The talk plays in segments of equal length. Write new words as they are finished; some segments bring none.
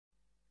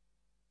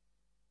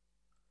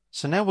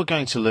So now we're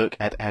going to look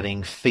at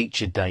adding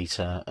feature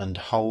data and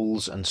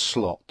holes and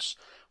slots.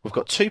 We've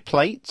got two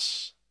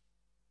plates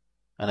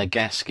and a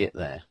gasket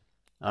there.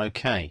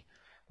 Okay,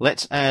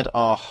 let's add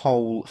our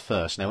hole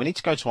first. Now we need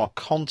to go to our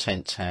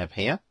content tab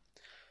here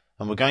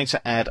and we're going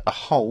to add a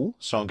hole.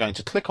 So I'm going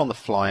to click on the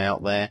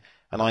flyout there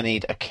and I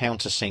need a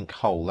countersink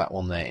hole. That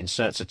one there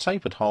inserts a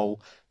tapered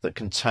hole that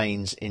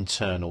contains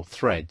internal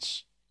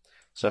threads.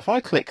 So if I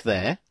click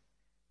there,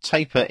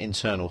 taper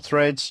internal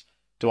threads,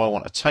 do I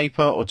want a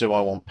taper or do I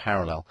want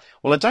parallel?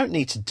 Well, I don't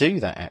need to do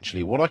that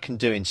actually. What I can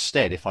do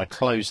instead, if I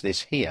close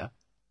this here,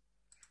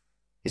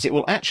 is it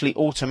will actually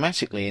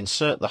automatically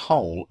insert the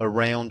hole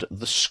around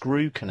the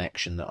screw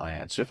connection that I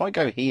had. So if I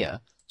go here,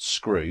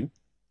 screw,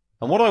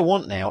 and what I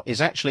want now is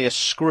actually a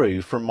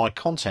screw from my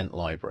content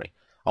library.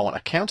 I want a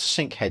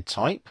countersink head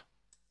type,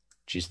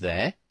 which is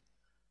there,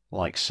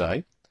 like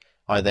so.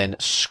 I then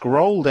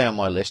scroll down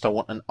my list, I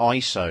want an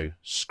ISO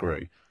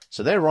screw.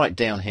 So they're right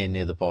down here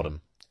near the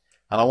bottom.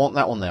 And I want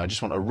that one there. I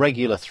just want a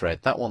regular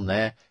thread, that one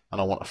there, and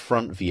I want a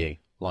front view,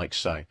 like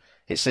so.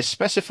 It says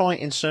specify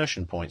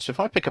insertion point. So if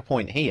I pick a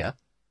point here,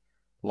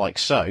 like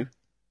so,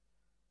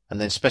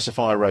 and then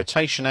specify a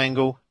rotation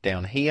angle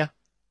down here,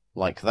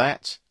 like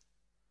that,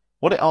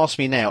 what it asks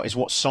me now is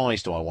what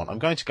size do I want. I'm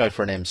going to go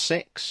for an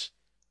M6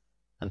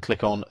 and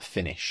click on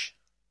Finish.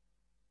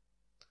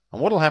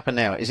 And what will happen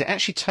now is it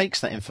actually takes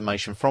that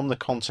information from the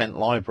content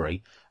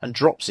library and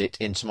drops it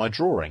into my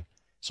drawing.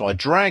 So I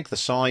drag the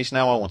size,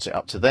 now I want it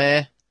up to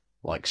there,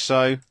 like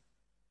so,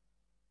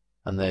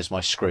 and there's my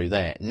screw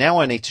there.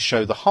 Now I need to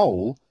show the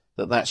hole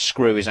that that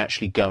screw is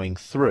actually going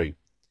through.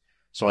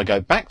 So I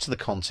go back to the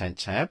content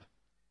tab,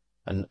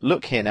 and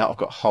look here now, I've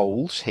got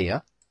holes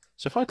here.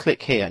 So if I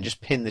click here and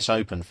just pin this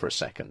open for a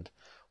second,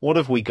 what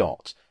have we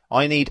got?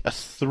 I need a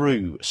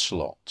through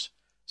slot.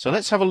 So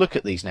let's have a look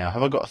at these now.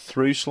 Have I got a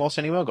through slot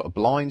anywhere? I've got a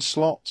blind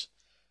slot,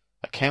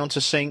 a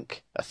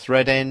countersink, a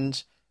thread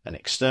end, an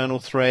external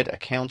thread, a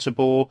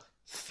counterbore,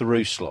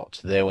 through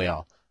slot. There we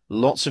are.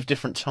 Lots of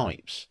different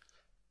types.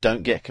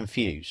 Don't get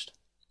confused.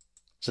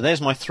 So there's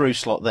my through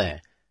slot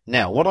there.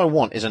 Now what I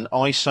want is an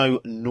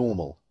ISO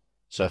normal.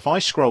 So if I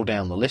scroll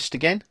down the list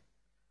again,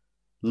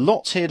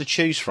 lots here to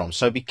choose from,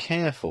 so be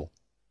careful.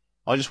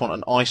 I just want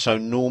an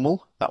ISO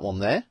normal, that one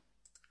there.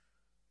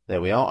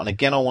 There we are. And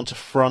again I want a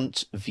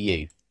front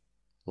view,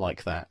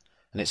 like that.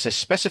 And it says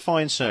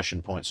specify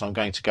insertion point, so I'm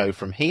going to go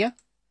from here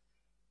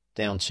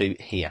down to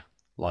here,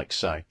 like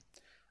so.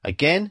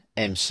 Again,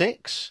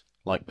 M6,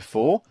 like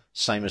before,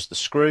 same as the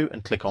screw,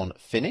 and click on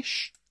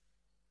Finish.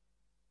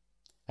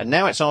 And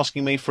now it's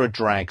asking me for a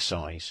drag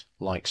size,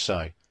 like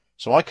so.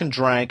 So I can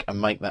drag and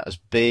make that as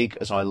big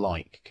as I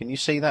like. Can you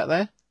see that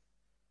there?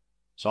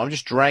 So I'm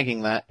just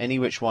dragging that any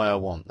which way I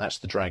want. That's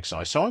the drag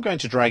size. So I'm going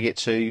to drag it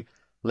to,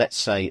 let's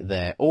say,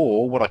 there.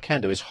 Or what I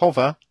can do is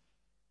hover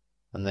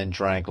and then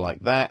drag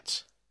like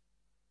that.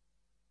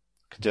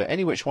 I can do it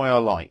any which way I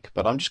like,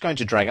 but I'm just going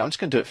to drag it. I'm just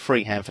going to do it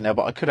freehand for now,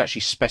 but I could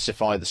actually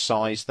specify the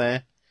size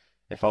there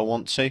if I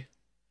want to.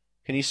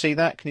 Can you see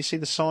that? Can you see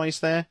the size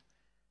there?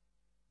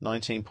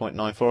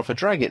 19.94. If I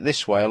drag it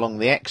this way along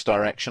the X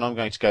direction, I'm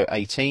going to go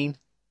 18,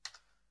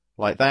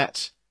 like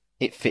that.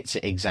 It fits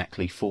it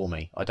exactly for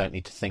me. I don't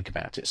need to think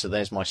about it. So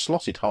there's my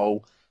slotted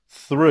hole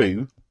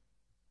through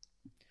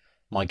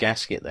my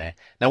gasket there.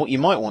 Now what you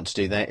might want to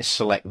do there is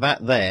select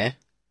that there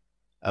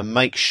and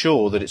make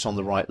sure that it's on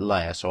the right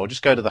layer. So I'll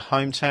just go to the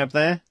Home tab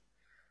there,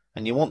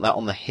 and you want that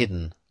on the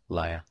hidden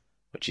layer,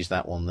 which is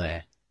that one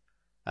there,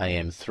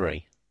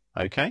 AM3.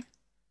 Okay?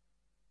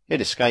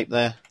 Hit Escape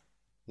there.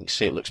 You can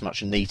see it looks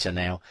much neater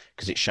now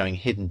because it's showing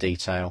hidden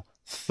detail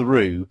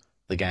through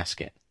the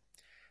gasket.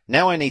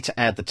 Now I need to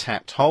add the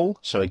tapped hole.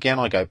 So again,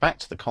 I go back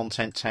to the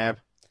Content tab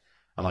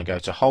and I go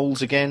to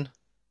Holes again.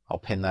 I'll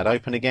pin that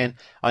open again.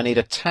 I need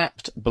a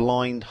tapped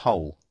blind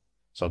hole.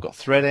 So I've got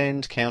thread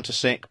end,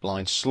 countersink,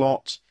 blind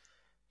slot.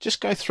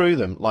 Just go through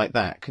them like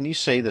that. Can you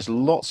see there's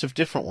lots of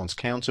different ones?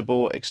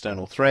 Counterbore,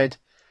 external thread.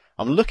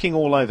 I'm looking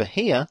all over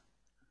here.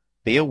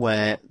 Be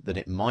aware that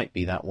it might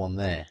be that one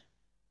there.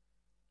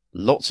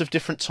 Lots of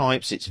different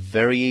types. It's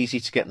very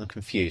easy to get them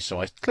confused. So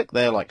I click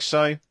there like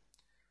so.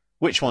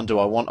 Which one do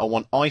I want? I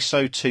want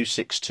ISO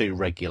 262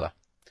 regular.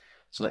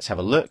 So let's have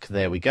a look.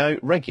 There we go.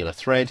 Regular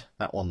thread,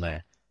 that one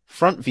there.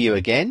 Front view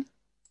again,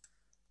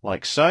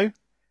 like so.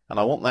 And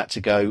I want that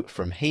to go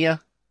from here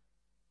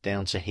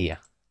down to here,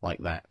 like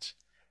that.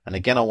 And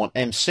again, I want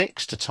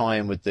M6 to tie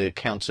in with the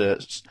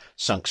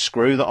countersunk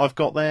screw that I've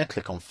got there.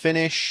 Click on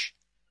Finish.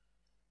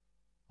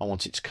 I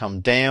want it to come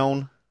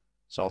down.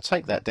 So I'll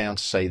take that down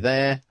to say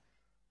there.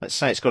 Let's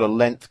say it's got a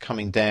length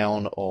coming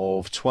down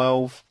of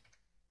 12.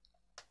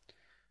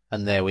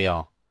 And there we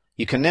are.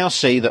 You can now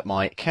see that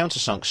my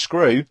countersunk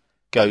screw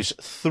goes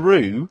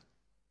through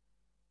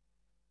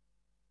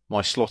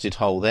my slotted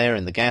hole there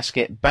in the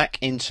gasket, back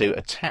into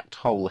a tapped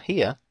hole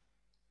here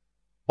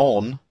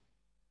on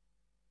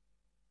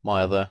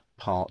my other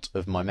part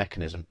of my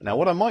mechanism. Now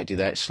what I might do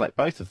there is select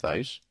both of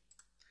those,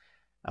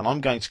 and I'm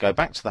going to go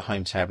back to the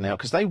Home tab now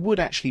because they would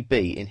actually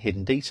be in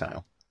hidden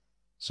detail.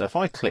 So if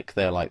I click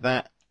there like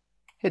that,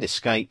 hit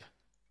Escape,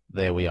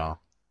 There we are.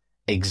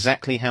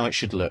 Exactly how it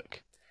should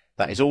look.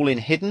 That is all in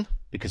hidden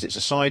because it's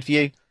a side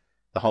view.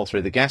 The hole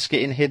through the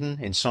gasket in hidden,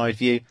 in side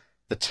view.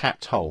 The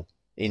tapped hole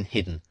in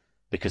hidden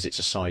because it's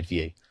a side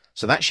view.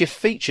 So that's your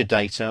feature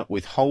data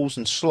with holes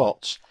and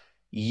slots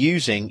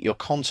using your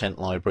content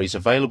libraries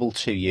available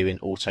to you in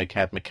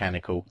AutoCAD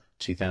Mechanical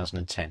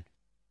 2010.